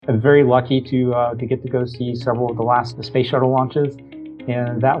I was very lucky to get to go see several of the last space shuttle launches.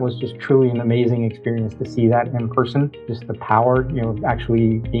 And that was just truly an amazing experience to see that in person, just the power,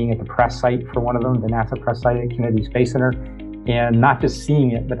 actually being at the press site for one of them, the NASA press site at Kennedy Space Center, and not just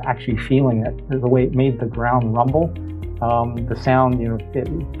seeing it, but actually feeling it, the way it made the ground rumble. The sound,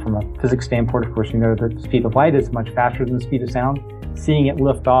 from a physics standpoint, of course, the speed of light is much faster than the speed of sound. Seeing it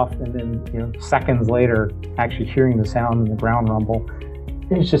lift off and then, seconds later, actually hearing the sound and the ground rumble,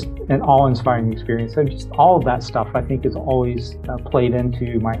 it's just an awe-inspiring experience. So just all of that stuff, I think, has always played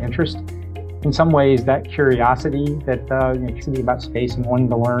into my interest. In some ways, that curiosity that thinking about space and wanting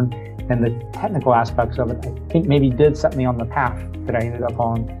to learn and the technical aspects of it, I think maybe did set me on the path that I ended up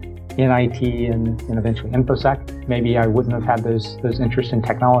on in IT and eventually InfoSec. Maybe I wouldn't have had those interests in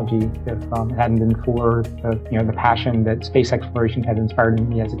technology if it hadn't been for the passion that space exploration had inspired in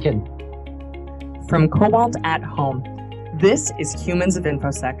me as a kid. From Cobalt at Home, this is Humans of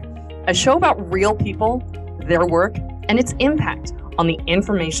InfoSec, a show about real people, their work, and its impact on the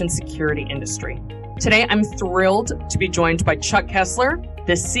information security industry. Today, I'm thrilled to be joined by Chuck Kesler,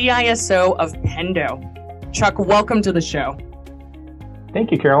 the CISO of Pendo. Chuck, welcome to the show.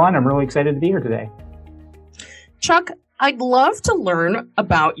 Thank you, Caroline. I'm really excited to be here today. Chuck, I'd love to learn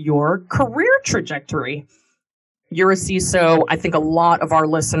about your career trajectory. You're a CISO. I think a lot of our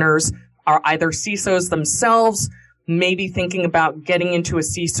listeners are either CISOs themselves, maybe thinking about getting into a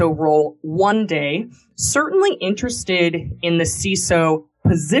CISO role one day, certainly interested in the CISO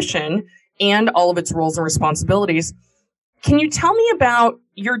position and all of its roles and responsibilities. Can you tell me about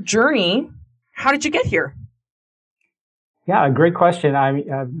your journey? How did you get here? Yeah, great question.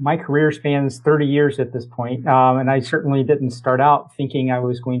 My career spans 30 years at this point, and I certainly didn't start out thinking I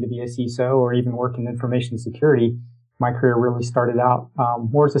was going to be a CISO or even work in information security. My career really started out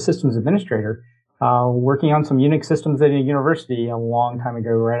more as a systems administrator, working on some Unix systems at a university a long time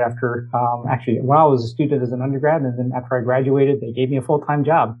ago, right after, when I was a student as an undergrad, and then after I graduated, they gave me a full-time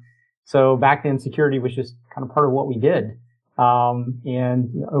job. So back then, security was just kind of part of what we did.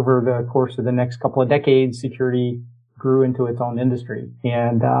 And over the course of the next couple of decades, security grew into its own industry.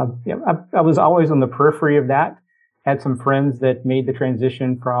 And I was always on the periphery of that. Had some friends that made the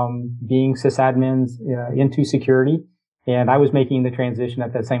transition from being sysadmins into security. And I was making the transition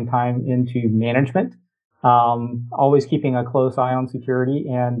at the same time into management, always keeping a close eye on security.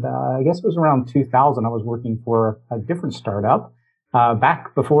 And I guess it was around 2000, I was working for a different startup.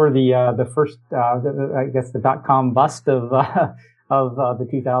 Back before the first, the dot-com bust of the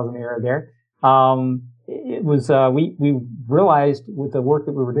 2000 era there. It was, we realized with the work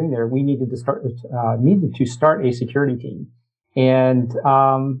that we were doing there, we needed to start a security team. And,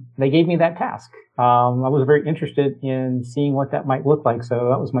 they gave me that task. I was very interested in seeing what that might look like. So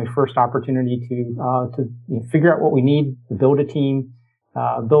that was my first opportunity to figure out what we need to build a team,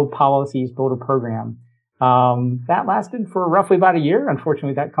 build policies, build a program. That lasted for roughly about a year.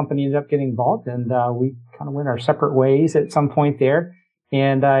 Unfortunately, that company ended up getting involved, and we kind of went our separate ways at some point there.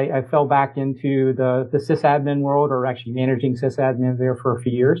 And I fell back into the sysadmin world, or actually managing sysadmins there for a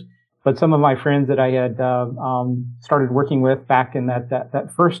few years. But some of my friends that I had started working with back in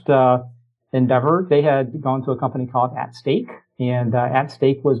that first endeavor, they had gone to a company called At Stake, and At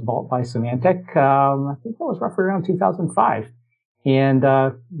Stake was bought by Symantec. I think that was roughly around 2005. And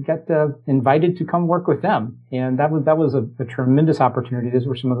got invited to come work with them. And that was a tremendous opportunity. These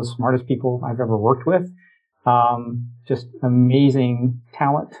were some of the smartest people I've ever worked with. Just amazing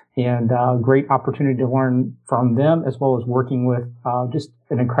talent and great opportunity to learn from them, as well as working with just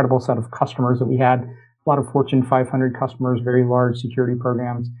an incredible set of customers that we had. A lot of Fortune 500 customers, very large security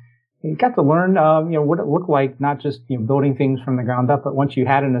programs. You got to learn, what it looked like, not just, building things from the ground up, but once you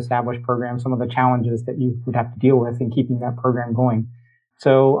had an established program, some of the challenges that you would have to deal with in keeping that program going.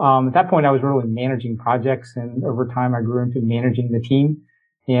 So, at that point, I was really managing projects, and over time, I grew into managing the team.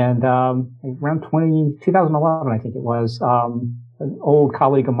 And, around 2011, I think it was, an old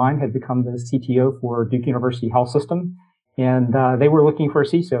colleague of mine had become the CTO for Duke University Health System. And, they were looking for a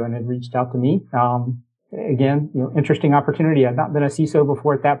CISO and had reached out to me. Again, interesting opportunity. I'd not been a CISO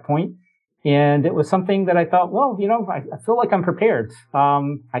before at that point. And it was something that I thought, well, I feel like I'm prepared.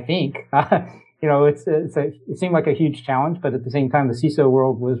 I think, it seemed like a huge challenge, but at the same time, the CISO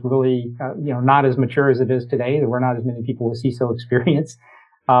world was really, not as mature as it is today. There were not as many people with CISO experience.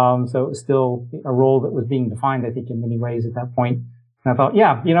 So it was still a role that was being defined, I think, in many ways at that point. And I thought,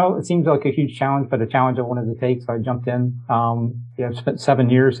 it seems like a huge challenge, but a challenge I wanted to take. So I jumped in. I've spent 7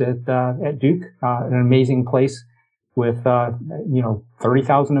 years at Duke, an amazing place with,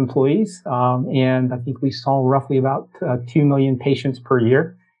 30,000 employees. And I think we saw roughly about 2 million patients per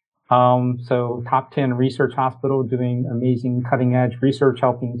year. So top 10 research hospital doing amazing cutting edge research,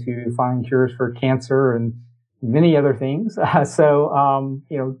 helping to find cures for cancer and many other things. Just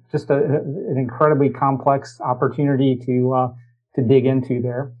an incredibly complex opportunity to dig into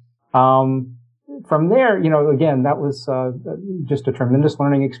there. From there, again, that was just a tremendous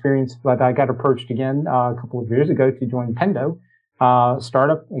learning experience. But I got approached again a couple of years ago to join Pendo,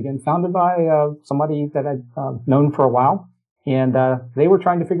 startup, again, founded by somebody that I'd known for a while. And they were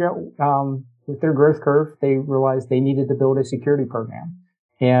trying to figure out, with their growth curve, they realized they needed to build a security program.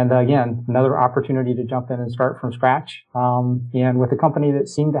 And again, another opportunity to jump in and start from scratch. And with a company that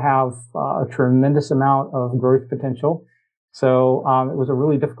seemed to have a tremendous amount of growth potential. So it was a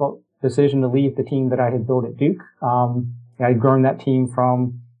really difficult decision to leave the team that I had built at Duke. I had grown that team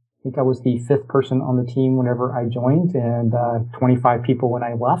from, I think I was the 5th person on the team whenever I joined, and 25 people when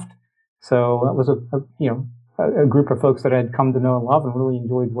I left. So that was a group of folks that I'd come to know and love and really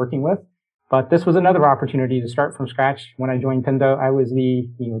enjoyed working with. But this was another opportunity to start from scratch. When I joined Pendo, I was the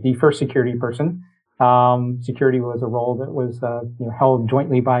first security person. Security was a role that was held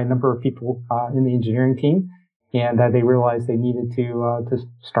jointly by a number of people in the engineering team. And they realized they needed to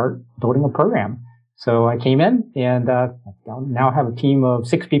start building a program. So I came in and now have a team of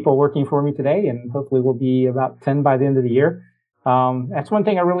 6 people working for me today, and hopefully we'll be about 10 by the end of the year. That's one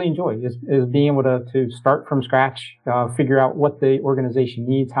thing I really enjoy is being able to start from scratch, figure out what the organization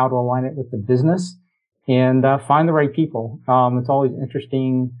needs, how to align it with the business, and find the right people. It's always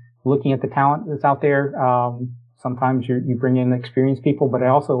interesting looking at the talent that's out there. Sometimes you bring in experienced people, but I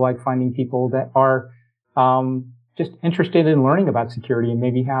also like finding people that are just interested in learning about security and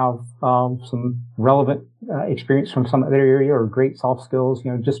maybe have some relevant experience from some other area or great soft skills,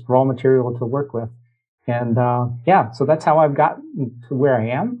 just raw material to work with. And so that's how I've gotten to where I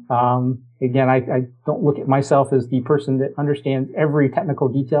am. Again, I don't look at myself as the person that understands every technical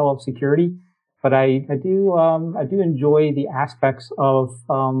detail of security, but I do enjoy the aspects of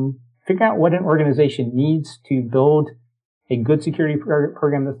figuring out what an organization needs to build a good security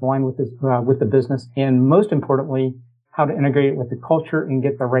program that's aligned with the business, and most importantly, how to integrate it with the culture and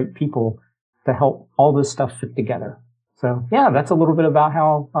get the right people to help all this stuff fit together. So yeah, that's a little bit about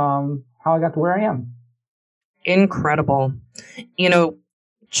how I got to where I am. Incredible.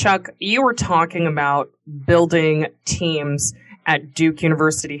 Chuck, you were talking about building teams at Duke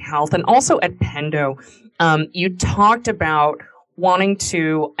University Health and also at Pendo. You talked about wanting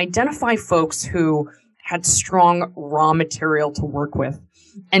to identify folks who had strong raw material to work with.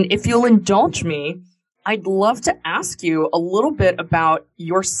 And if you'll indulge me, I'd love to ask you a little bit about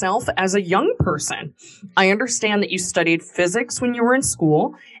yourself as a young person. I understand that you studied physics when you were in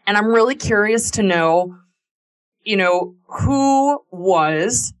school, and I'm really curious to know, who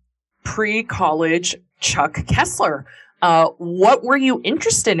was pre-college Chuck Kesler? What were you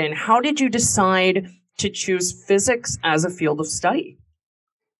interested in? How did you decide to choose physics as a field of study?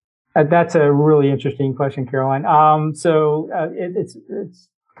 That's a really interesting question, Caroline. It's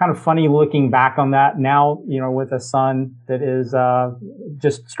kind of funny looking back on that now, with a son that is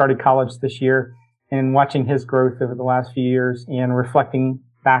just started college this year and watching his growth over the last few years and reflecting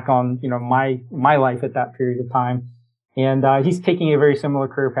back on, my life at that period of time. And he's taking a very similar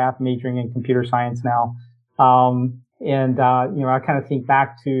career path, majoring in computer science now. I kind of think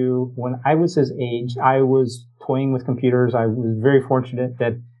back to when I was his age, I was toying with computers. I was very fortunate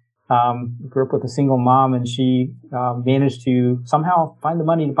that grew up with a single mom, and she managed to somehow find the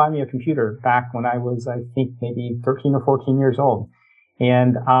money to buy me a computer back when I was, I think, maybe 13 or 14 years old.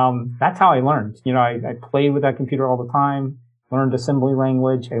 And that's how I learned. I played with that computer all the time, learned assembly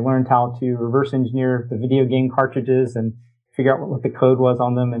language. I learned how to reverse engineer the video game cartridges and figure out what the code was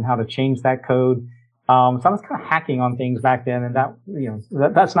on them and how to change that code. So I was kind of hacking on things back then, and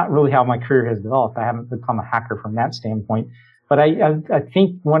that's not really how my career has developed. I haven't become a hacker from that standpoint. But I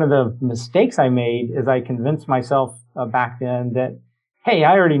think one of the mistakes I made is I convinced myself back then that, hey,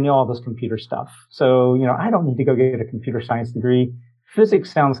 I already know all this computer stuff. So, I don't need to go get a computer science degree.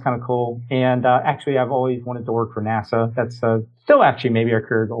 Physics sounds kind of cool. And actually, I've always wanted to work for NASA. That's still actually maybe a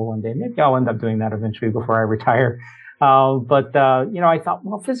career goal one day. Maybe I'll end up doing that eventually before I retire. I thought,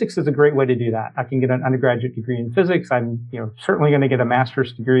 well, physics is a great way to do that. I can get an undergraduate degree in physics. I'm, certainly going to get a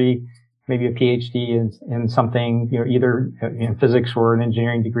master's degree, maybe a PhD in something, either in physics or an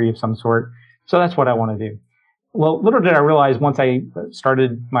engineering degree of some sort. So that's what I want to do. Well, little did I realize once I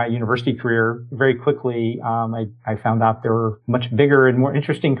started my university career, very quickly, I found out there were much bigger and more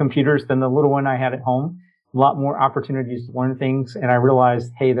interesting computers than the little one I had at home. A lot more opportunities to learn things. And I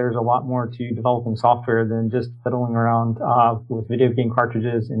realized, hey, there's a lot more to developing software than just fiddling around with video game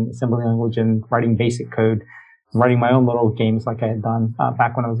cartridges and assembly language and writing basic code. writing my own little games like I had done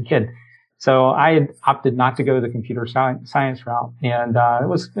back when I was a kid. So I had opted not to go the computer science route. And it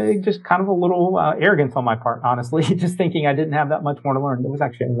was just kind of a little arrogance on my part, honestly, just thinking I didn't have that much more to learn. There was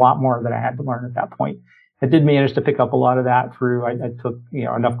actually a lot more that I had to learn at that point. I did manage to pick up a lot of that through, I took,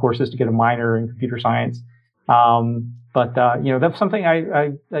 enough courses to get a minor in computer science. But that's something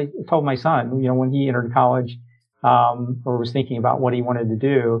I told my son, when he entered college, or was thinking about what he wanted to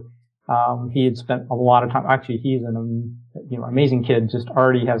do. He had spent a lot of time. Actually, he's an amazing kid. Just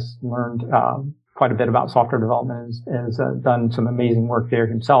already has learned quite a bit about software development. Has done some amazing work there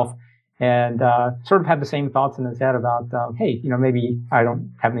himself, and sort of had the same thoughts in his head about, hey, maybe I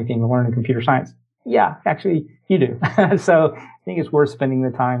don't have anything to learn in computer science. Yeah, actually, you do. So I think it's worth spending the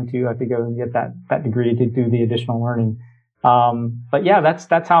time to go and get that degree to do the additional learning. But yeah,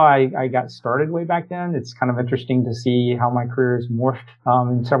 that's how I got started way back then. It's kind of interesting to see how my career has morphed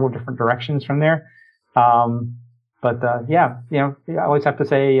in several different directions from there. Yeah, I always have to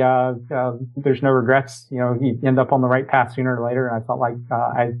say there's no regrets. You end up on the right path sooner or later, and I felt like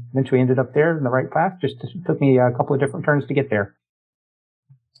I eventually ended up there in the right path. Just took me a couple of different turns to get there.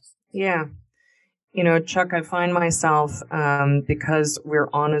 Yeah. Chuck, I find myself, because we're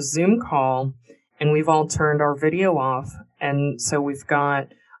on a Zoom call and we've all turned our video off. And so we've got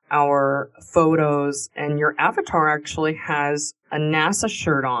our photos, and your avatar actually has a NASA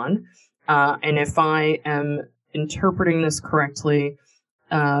shirt on. And if I am interpreting this correctly,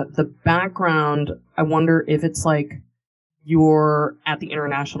 the background, I wonder if it's like you're at the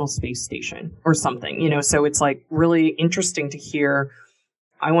International Space Station or something, so it's like really interesting to hear.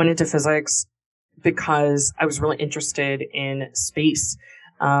 I went into physics because I was really interested in space.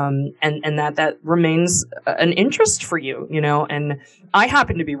 And that remains an interest for you, and I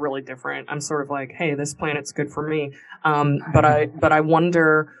happen to be really different. I'm sort of like, hey, this planet's good for me. But I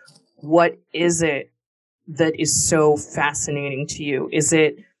wonder, what is it that is so fascinating to you? Is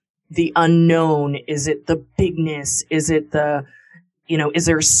it the unknown? Is it the bigness? Is it is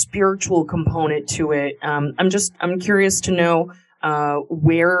there a spiritual component to it? I'm curious to know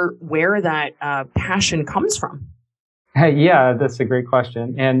where that passion comes from. Yeah, that's a great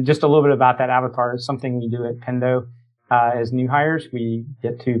question. And just a little bit about that avatar is something we do at Pendo as new hires. We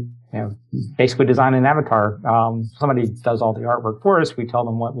get to basically design an avatar. Somebody does all the artwork for us. We tell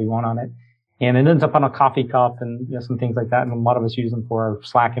them what we want on it, and it ends up on a coffee cup and some things like that. And a lot of us use them for our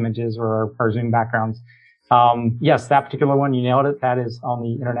Slack images or our Zoom backgrounds. Yes, that particular one, you nailed it. That is on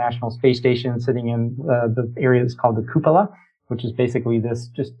the International Space Station, sitting in the area that's called the cupola, which is basically this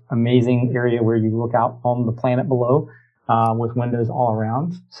just amazing area where you look out on the planet below with windows all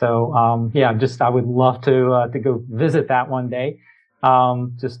around. So I would love to go visit that one day.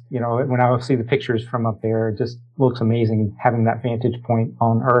 When I see the pictures from up there, it just looks amazing having that vantage point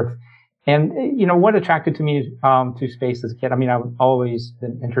on Earth. And what attracted to me to space as a kid. I mean, I've always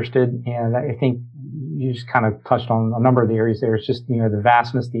been interested, and I think you just kind of touched on a number of the areas there. It's just the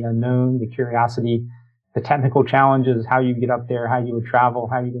vastness, the unknown, the curiosity, the technical challenges, how you get up there, how you would travel,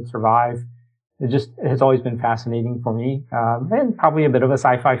 how you would survive. It has always been fascinating for me, and probably a bit of a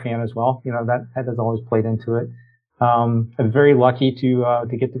sci-fi fan as well. That has always played into it. I'm very lucky to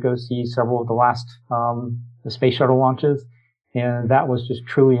get to go see several of the last the space shuttle launches, and that was just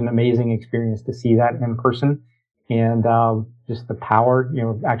truly an amazing experience to see that in person, and just the power,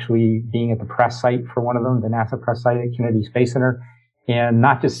 actually being at the press site for one of them, the NASA press site at Kennedy Space Center, and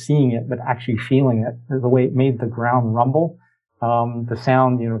not just seeing it, but actually feeling it, the way it made the ground rumble. The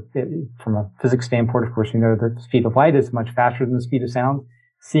sound, from a physics standpoint, of course, the speed of light is much faster than the speed of sound.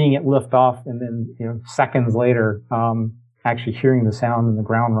 Seeing it lift off, and then, seconds later, actually hearing the sound and the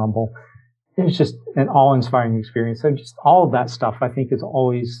ground rumble, it's just an awe-inspiring experience. So just all of that stuff, I think, has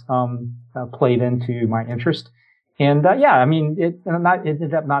always played into my interest. And it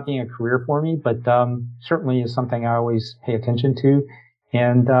ended up not being a career for me, but certainly is something I always pay attention to.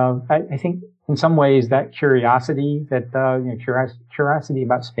 And I think in some ways that curiosity, curiosity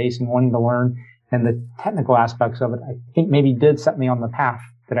about space and wanting to learn, and the technical aspects of it, I think maybe did set me on the path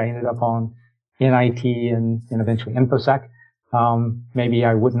that I ended up on in IT and eventually InfoSec. Maybe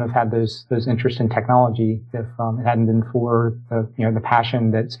I wouldn't have had those interests in technology if it hadn't been for the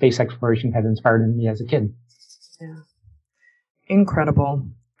passion that space exploration had inspired in me as a kid. Yeah, incredible.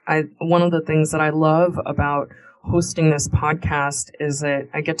 One of the things that I love about hosting this podcast is that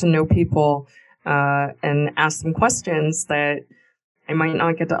I get to know people and ask them questions that I might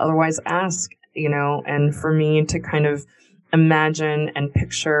not get to otherwise ask, and for me to kind of imagine and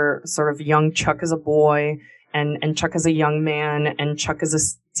picture sort of young Chuck as a boy and Chuck as a young man and Chuck as a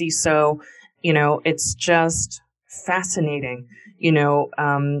CISO, it's just fascinating.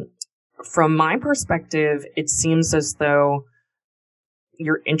 from my perspective, it seems as though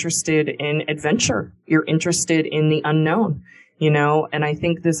you're interested in adventure. You're interested in the unknown, and I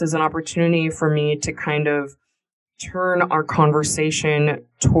think this is an opportunity for me to kind of turn our conversation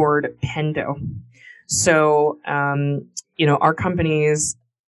toward Pendo. So, our companies,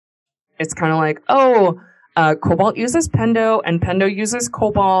 it's kind of like, Cobalt uses Pendo and Pendo uses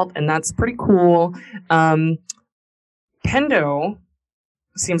Cobalt, and that's pretty cool. Pendo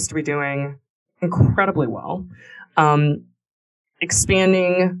seems to be doing incredibly well,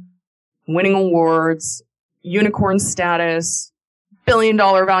 expanding, winning awards, unicorn status,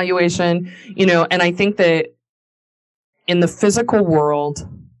 billion-dollar valuation, and I think that in the physical world,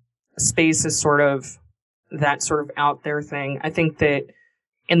 space is sort of that sort of out there thing. I think that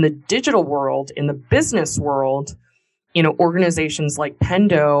in the digital world, in the business world, organizations like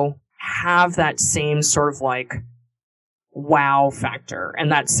Pendo have that same sort of like wow factor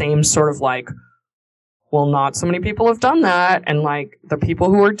and that same sort of like, well, not so many people have done that. And like the people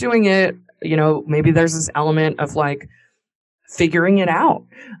who are doing it, maybe there's this element of like figuring it out,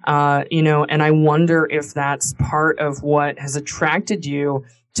 and I wonder if that's part of what has attracted you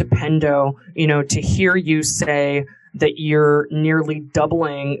to Pendo, to hear you say that you're nearly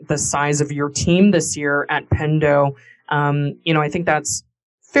doubling the size of your team this year at Pendo. I think that's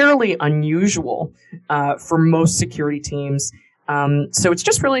fairly unusual for most security teams. So it's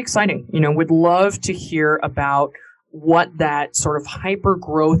just really exciting. Would love to hear about what that sort of hyper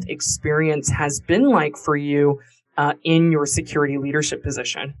growth experience has been like for you in your security leadership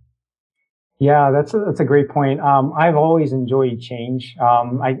position. Yeah, that's a great point. I've always enjoyed change.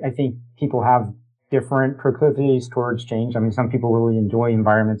 I think people have different proclivities towards change. I mean, some people really enjoy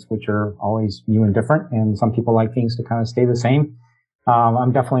environments which are always new and different, and some people like things to kind of stay the same.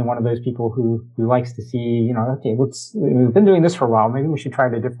 I'm definitely one of those people who likes to see, okay, we've been doing this for a while. Maybe we should try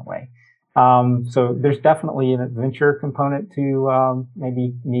it a different way. So there's definitely an adventure component to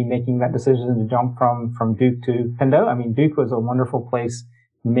maybe me making that decision to jump from Duke to Pendo. I mean, Duke was a wonderful place,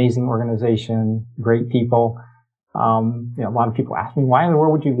 amazing organization, great people. A lot of people ask me, why in the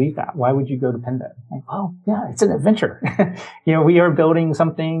world would you leave that? Why would you go to Pendo? I'm like, well, yeah, it's an adventure. We are building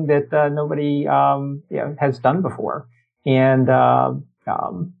something that nobody has done before. And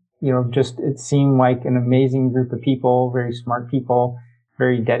just it seemed like an amazing group of people, very smart people,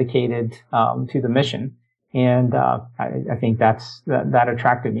 very dedicated to the mission, and I think that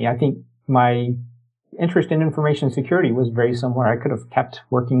attracted me. I think my interest in information security was very similar. I could have kept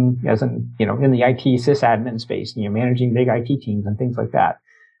working as in the IT sysadmin space, managing big IT teams and things like that.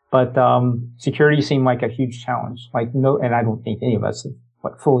 But security seemed like a huge challenge. And I don't think any of us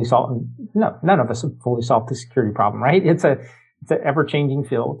have fully solved. No, none of us have fully solved the security problem, right? It's an ever-changing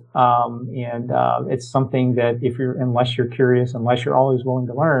field, and it's something that unless you're curious, unless you're always willing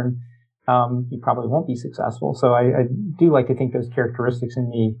to learn, you probably won't be successful. So I do like to think those characteristics in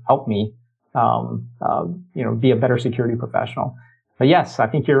me help me, be a better security professional. But yes, I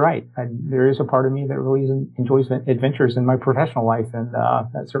think you're right. There is a part of me that really enjoys adventures in my professional life, and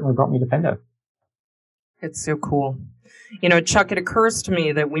that certainly brought me to Pendo. It's so cool. Chuck, it occurs to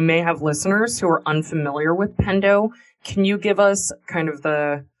me that we may have listeners who are unfamiliar with Pendo. Can you give us kind of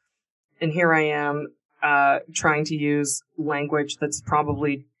and here I am trying to use language that's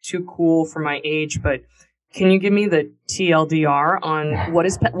probably too cool for my age, but can you give me the TLDR on what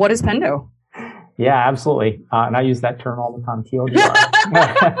is Pendo? Yeah, absolutely. And I use that term all the time,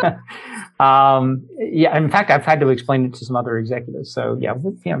 TLDR. Yeah, in fact, I've had to explain it to some other executives. So yeah,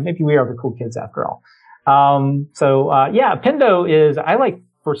 maybe we are the cool kids after all. Pendo is, I like,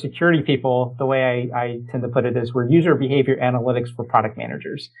 for security people, the way I tend to put it is we're user behavior analytics for product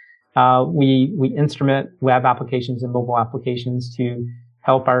managers. We instrument web applications and mobile applications to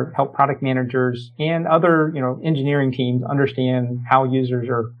help product managers and other, engineering teams understand how users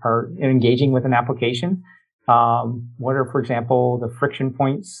are engaging with an application. What are, for example, the friction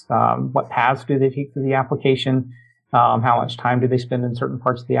points? What paths do they take through the application? How much time do they spend in certain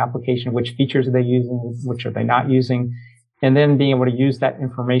parts of the application? Which features are they using? Which are they not using? And then being able to use that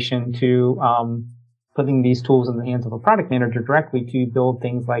information to putting these tools in the hands of a product manager directly to build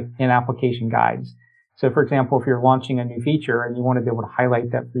things like in-application guides. So, for example, if you're launching a new feature and you want to be able to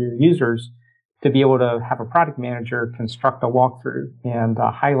highlight that for your users, to be able to have a product manager construct a walkthrough and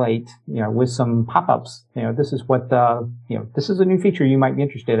highlight, with some pop-ups, this is what this is a new feature you might be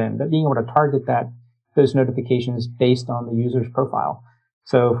interested in. But being able to target those notifications based on the user's profile.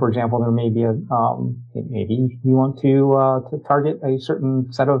 So, for example, there may be maybe you want to target a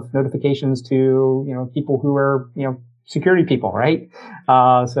certain set of notifications to, people who are, security people, right?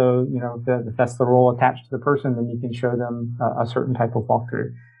 If that's the role attached to the person, then you can show them a certain type of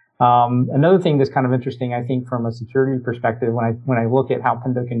walkthrough. Another thing that's kind of interesting, I think, from a security perspective, when I look at how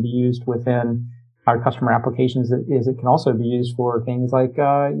Pendo can be used within our customer applications, is it can also be used for things like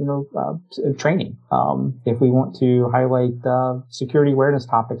training. If we want to highlight security awareness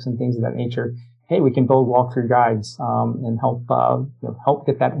topics and things of that nature, hey, we can build walkthrough guides and help help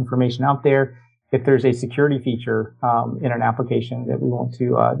get that information out there. If there's a security feature in an application that we want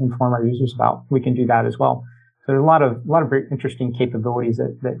to inform our users about, we can do that as well. So there's a lot of very interesting capabilities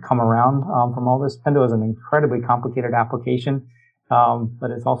that come around from all this. Pendo is an incredibly complicated application,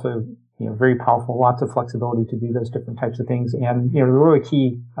 but it's also very powerful, lots of flexibility to do those different types of things. And the really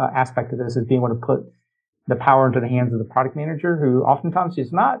key aspect of this is being able to put the power into the hands of the product manager, who oftentimes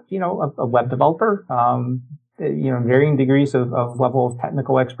is not a web developer, varying degrees of level of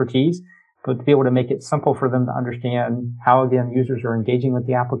technical expertise, but to be able to make it simple for them to understand how, again, users are engaging with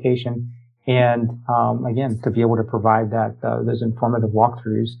the application. And again, to be able to provide that those informative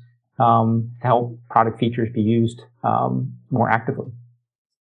walkthroughs to help product features be used more actively.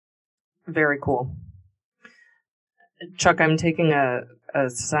 Very cool. Chuck, I'm taking a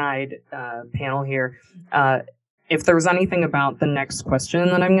side panel here. If there was anything about the next question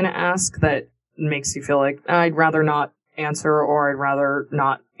that I'm going to ask that makes you feel like I'd rather not answer or I'd rather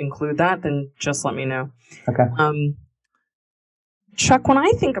not include that, then just let me know. Okay. Chuck, when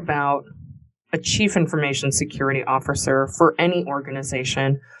I think about a chief information security officer for any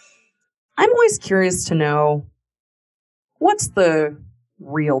organization, I'm always curious to know what's the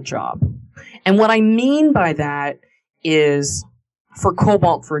real job. And what I mean by that is, for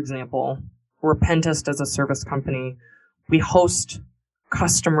Cobalt, for example, we're a pen test as a service company. We host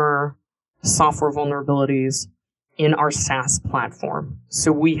customer software vulnerabilities in our SaaS platform.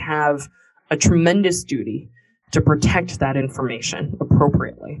 So we have a tremendous duty to protect that information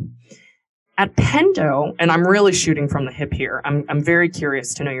appropriately. At Pendo, and I'm really shooting from the hip here, I'm very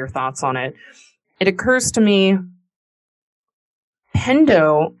curious to know your thoughts on it. It occurs to me,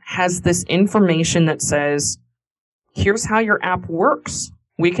 Pendo has this information that says, here's how your app works.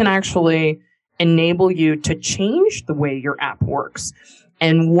 We can actually enable you to change the way your app works.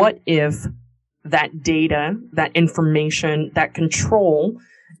 And what if that data, that information, that control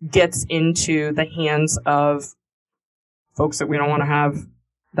gets into the hands of folks that we don't want to have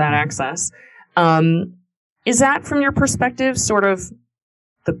that access? Is that, from your perspective, sort of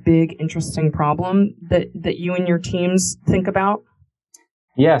the big, interesting problem that you and your teams think about?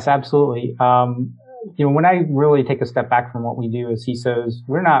 Yes, absolutely. When I really take a step back from what we do as CISOs,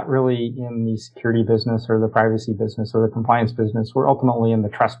 we're not really in the security business or the privacy business or the compliance business. We're ultimately in the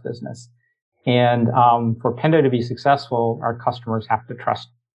trust business. And for Pendo to be successful, our customers have to trust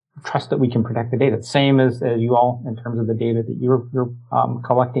that we can protect the data. Same as you all in terms of the data that you're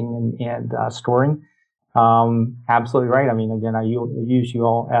collecting and storing. Absolutely right. I mean, again, I use you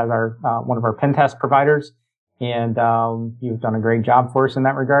all as our one of our pen test providers, and you've done a great job for us in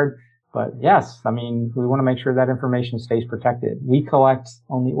that regard. But yes, I mean, we want to make sure that information stays protected. We collect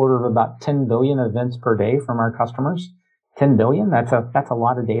on the order of about 10 billion events per day from our customers. 10 billion, that's a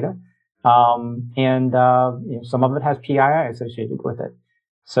lot of data. Some of it has PII associated with it.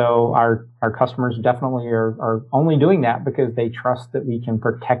 So our customers definitely are only doing that because they trust that we can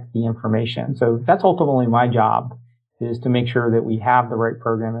protect the information. So that's ultimately my job, is to make sure that we have the right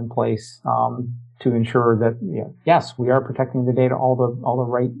program in place to ensure that yes, we are protecting the data. All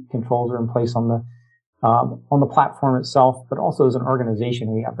the right controls are in place on the platform itself, but also as an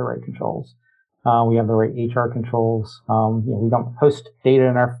organization, we have the right controls. We have the right HR controls. We don't host data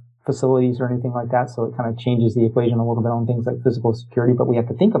in our facilities or anything like that, so it kind of changes the equation a little bit on things like physical security, but we have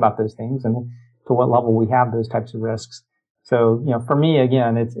to think about those things and to what level we have those types of risks. So, for me,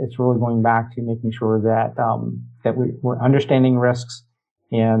 again, it's really going back to making sure that we're understanding risks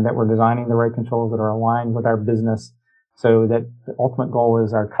and that we're designing the right controls that are aligned with our business, so that the ultimate goal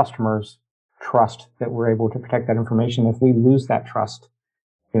is our customers trust that we're able to protect that information. If we lose that trust,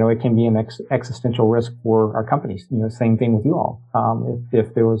 it can be an existential risk for our companies. Same thing with you all.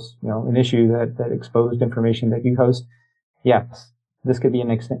 If there was, an issue that exposed information that you host, yes, this could be an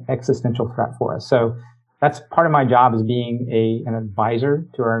existential threat for us. So that's part of my job, is being an advisor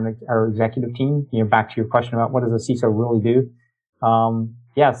to our executive team. Back to your question about what does a CISO really do?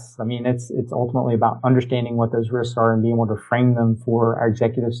 Yes, I mean, it's ultimately about understanding what those risks are and being able to frame them for our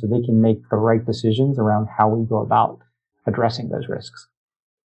executives so they can make the right decisions around how we go about addressing those risks.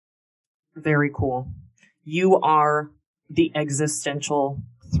 Very cool. You are the existential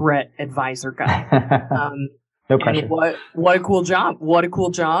threat advisor guy. No pressure. And what a cool job. What a cool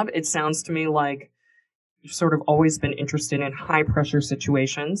job. It sounds to me like you've sort of always been interested in high pressure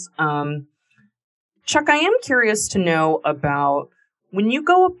situations. Chuck, I am curious to know about when you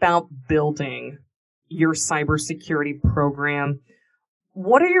go about building your cybersecurity program,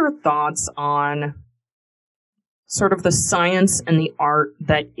 what are your thoughts on sort of the science and the art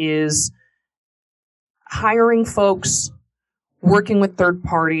that is hiring folks, working with third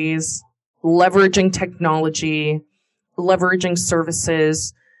parties, leveraging technology, leveraging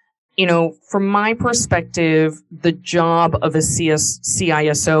services? You know, from my perspective, the job of a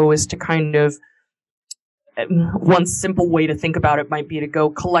CISO is to kind of, one simple way to think about it might be to go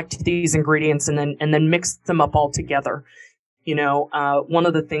collect these ingredients and then mix them up all together. You know, one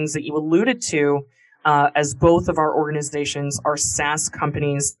of the things that you alluded to, as both of our organizations are SaaS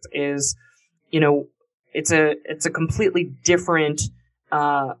companies, is, you know, it's a completely different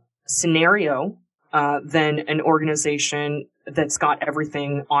scenario than an organization that's got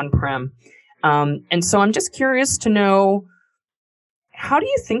everything on-prem. And so I'm just curious to know, how do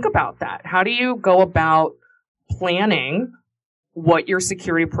you think about that? How do you go about planning what your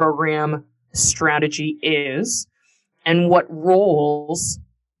security program strategy is and what roles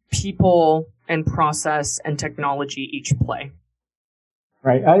people and process and technology each play?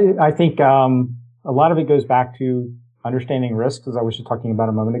 Right. I think a lot of it goes back to understanding risk, as I was just talking about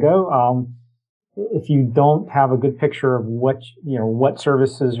a moment ago. If you don't have a good picture of what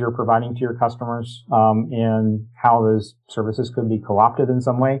services you're providing to your customers, and how those services could be co-opted in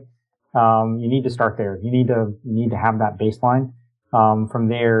some way, you need to start there. You need to have that baseline. From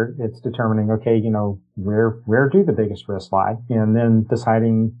there, it's determining, okay, where do the biggest risks lie, and then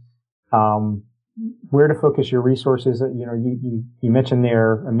deciding where to focus your resources. You mentioned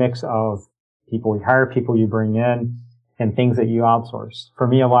there a mix of people you hire, people you bring in, and things that you outsource. For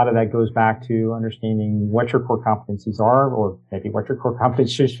me, a lot of that goes back to understanding what your core competencies are, or maybe what your core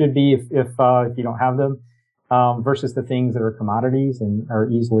competencies should be if you don't have them, versus the things that are commodities and are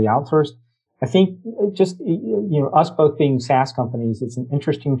easily outsourced. I think just, us both being SaaS companies, it's an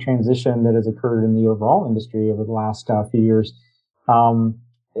interesting transition that has occurred in the overall industry over the last few years.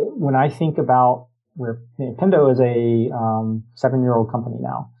 When I think about where Pendo is a 7-year-old company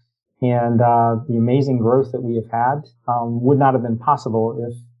now, and the amazing growth that we have had would not have been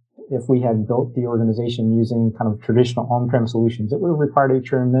possible if we had built the organization using kind of traditional on-prem solutions. It would have required a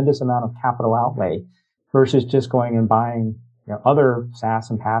tremendous amount of capital outlay versus just going and buying other SaaS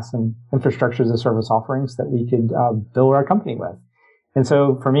and PaaS and infrastructure as a service offerings that we could build our company with. And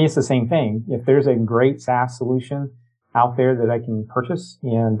so for me, it's the same thing. If there's a great SaaS solution out there that I can purchase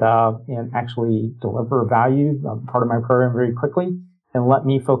and actually deliver value, part of my program very quickly, and let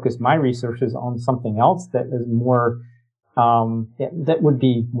me focus my resources on something else that is more, that would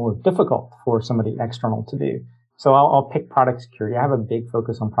be more difficult for somebody external to do. So I'll pick product security. I have a big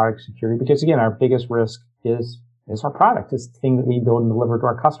focus on product security because, again, our biggest risk is our product. It's the thing that we build and deliver to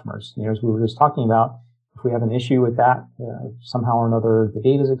our customers. As we were just talking about, if we have an issue with that, somehow or another, the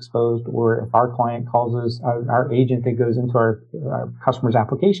data is exposed, or if our client calls us, our agent that goes into our customers'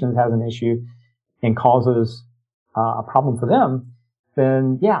 applications has an issue and causes a problem for them,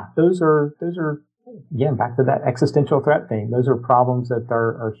 then those are again, back to that existential threat thing. Those are problems that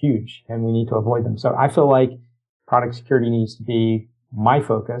are huge, and we need to avoid them. So I feel like product security needs to be my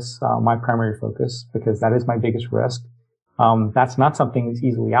focus, my primary focus, because that is my biggest risk. That's not something that's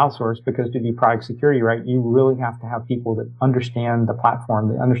easily outsourced, because to do product security right, you really have to have people that understand the platform,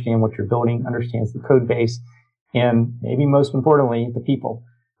 that understand what you're building, understands the code base, and maybe most importantly, the people.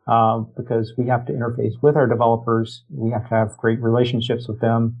 Because we have to interface with our developers. We have to have great relationships with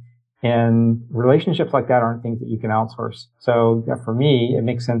them. And relationships like that aren't things that you can outsource. So for me, it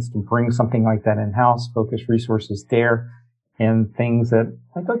makes sense to bring something like that in-house, focus resources there, and things that,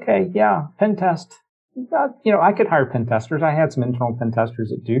 like, okay, pen test. I could hire pen testers. I had some internal pen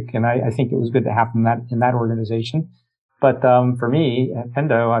testers at Duke, and I think it was good to have them in that organization. But for me, at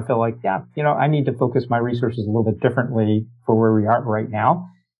Pendo, I feel like, I need to focus my resources a little bit differently for where we are right now.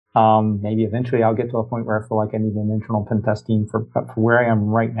 Maybe eventually I'll get to a point where I feel like I need an internal pen test team, but for where I am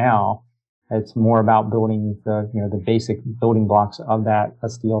right now, it's more about building the basic building blocks of that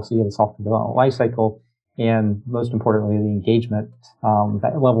SDLC, the software development lifecycle, and most importantly, the engagement,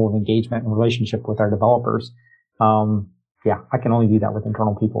 that level of engagement and relationship with our developers. I can only do that with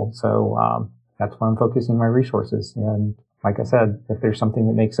internal people. So, that's where I'm focusing my resources. And like I said, if there's something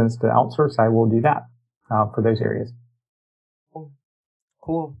that makes sense to outsource, I will do that, for those areas.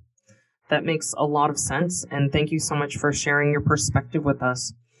 Cool. That makes a lot of sense. And thank you so much for sharing your perspective with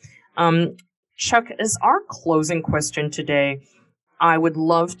us. Chuck, as our closing question today, I would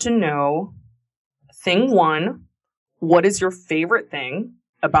love to know, thing one, what is your favorite thing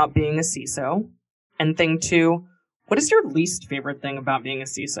about being a CISO? And thing two, what is your least favorite thing about being a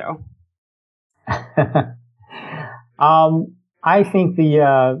CISO? I think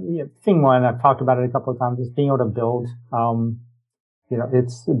the thing one, I've talked about it a couple of times, is being able to build.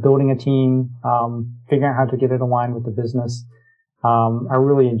 It's building a team, figuring out how to get it aligned with the business. I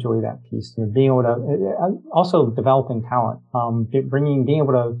really enjoy that piece. Being able to also developing talent, being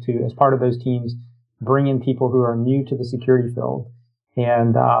able to as part of those teams, bring in people who are new to the security field,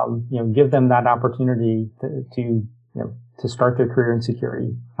 and give them that opportunity to start their career in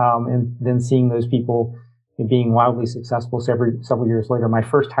security, and then seeing those people being wildly successful several years later. My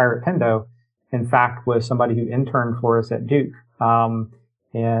first hire at Pendo, in fact, was somebody who interned for us at Duke,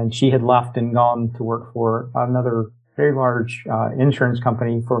 and she had left and gone to work for another very large insurance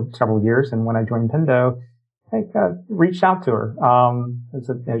company for several years. And when I joined Pendo, I reached out to her.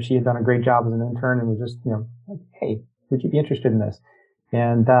 She had done a great job as an intern and was just, like, hey, would you be interested in this?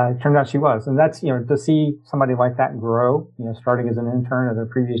 And it turned out she was. And that's, to see somebody like that grow, starting as an intern at a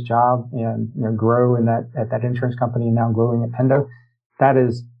previous job and, grow at that insurance company and now growing at Pendo, that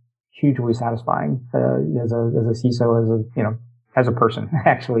is hugely satisfying as a CISO, as a person,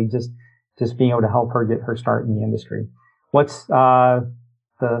 actually, just being able to help her get her start in the industry. What's the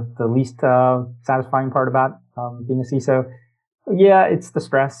least satisfying part about being a CISO? Yeah, it's the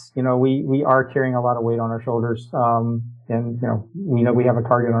stress. We are carrying a lot of weight on our shoulders, and we know we have a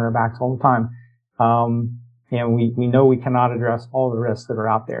target on our backs all the time, and we know we cannot address all the risks that are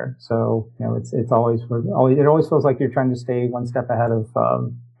out there. So it always feels like you're trying to stay one step ahead of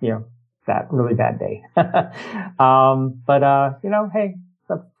that really bad day. Hey,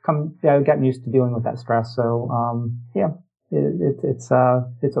 I've gotten used to dealing with that stress. So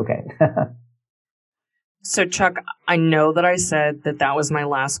it's okay. So, Chuck, I know that I said that was my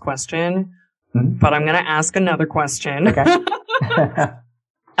last question, mm-hmm. but I'm going to ask another question. Okay.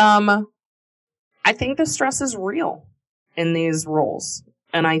 I think the stress is real in these roles.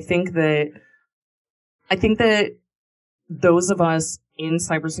 And I think that those of us in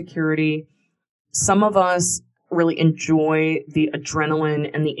cybersecurity, some of us really enjoy the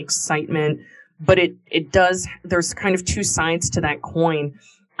adrenaline and the excitement, but there's kind of two sides to that coin.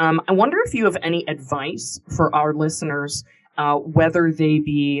 I wonder if you have any advice for our listeners, whether they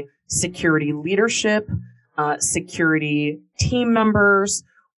be security leadership, security team members.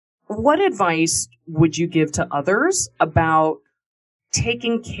 What advice would you give to others about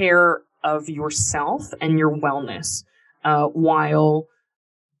taking care of yourself and your wellness while,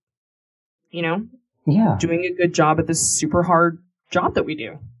 doing a good job at this super hard job that we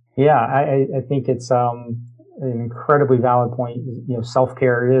do? Yeah, I think it's an incredibly valid point.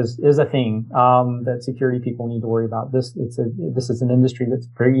 Self-care is a thing that security people need to worry about. This is an industry that's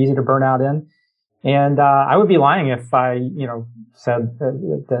very easy to burn out in, and I would be lying if I said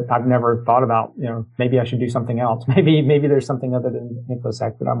that I've never thought about maybe I should do something else. Maybe there's something other than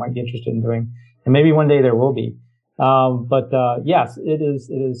InfoSec that I might be interested in doing, and maybe one day there will be. Yes, it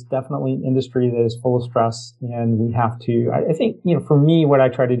is definitely an industry that is full of stress, and we have to. I think for me, what I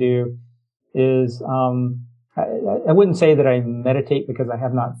try to do is I wouldn't say that I meditate because I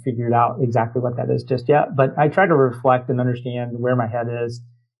have not figured out exactly what that is just yet, but I try to reflect and understand where my head is.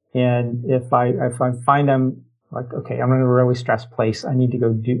 And if I find I'm like, okay, I'm in a really stressed place, I need to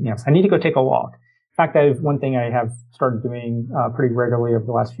go take a walk. In fact, one thing I have started doing pretty regularly over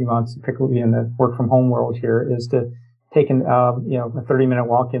the last few months, particularly in the work from home world here, is to take a 30-minute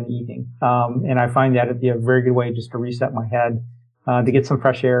walk in the evening. And I find that it'd be a very good way just to reset my head, to get some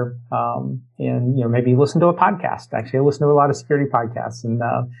fresh air, and maybe listen to a podcast. Actually, I listen to a lot of security podcasts, and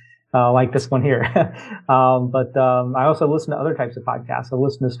like this one here. But I also listen to other types of podcasts. I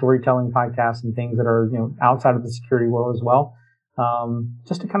listen to storytelling podcasts and things that are outside of the security world as well,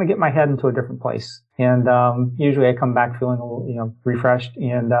 just to kind of get my head into a different place. And usually I come back feeling a little refreshed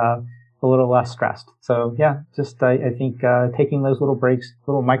and a little less stressed. So yeah, just I think taking those little breaks,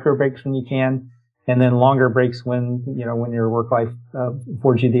 little micro breaks when you can, and then longer breaks when your work life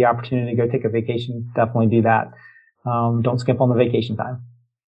affords you the opportunity to go take a vacation. Definitely do that. Don't skimp on the vacation time.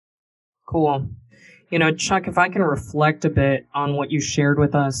 Cool. Chuck, if I can reflect a bit on what you shared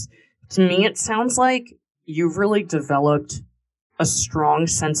with us, to me it sounds like you've really developed a strong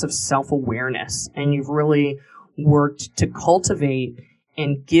sense of self-awareness, and you've really worked to cultivate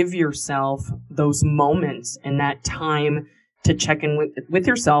and give yourself those moments and that time to check in with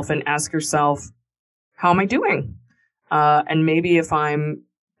yourself and ask yourself, how am I doing? And maybe if I'm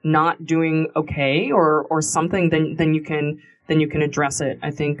not doing okay or something, then you can address it.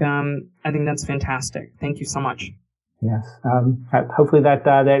 I think that's fantastic. Thank you so much. Yes. Hopefully that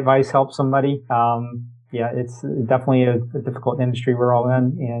advice helps somebody. Yeah, it's definitely a difficult industry we're all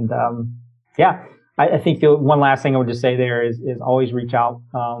in. And I think the one last thing I would just say there is always reach out.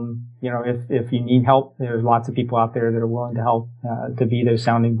 If you need help, there's lots of people out there that are willing to help, to be those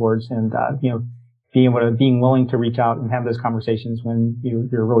sounding boards, and being willing to reach out and have those conversations when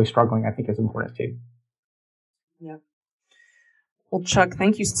you're really struggling, I think is important too. Yeah. Well, Chuck,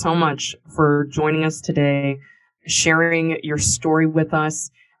 thank you so much for joining us today, sharing your story with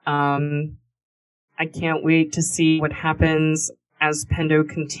us. I can't wait to see what happens as Pendo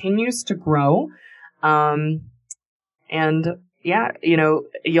continues to grow.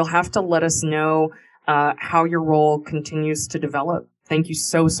 You'll have to let us know how your role continues to develop. Thank you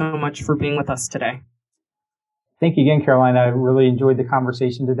so much for being with us today. Thank you again, Caroline. I really enjoyed the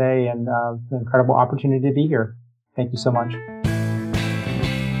conversation today, and the incredible opportunity to be here. Thank you so much.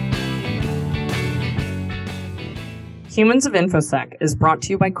 Humans of InfoSec is brought to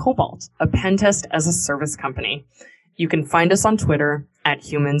you by Cobalt, a pen test as a service company. You can find us on Twitter at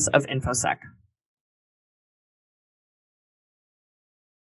Humans of InfoSec.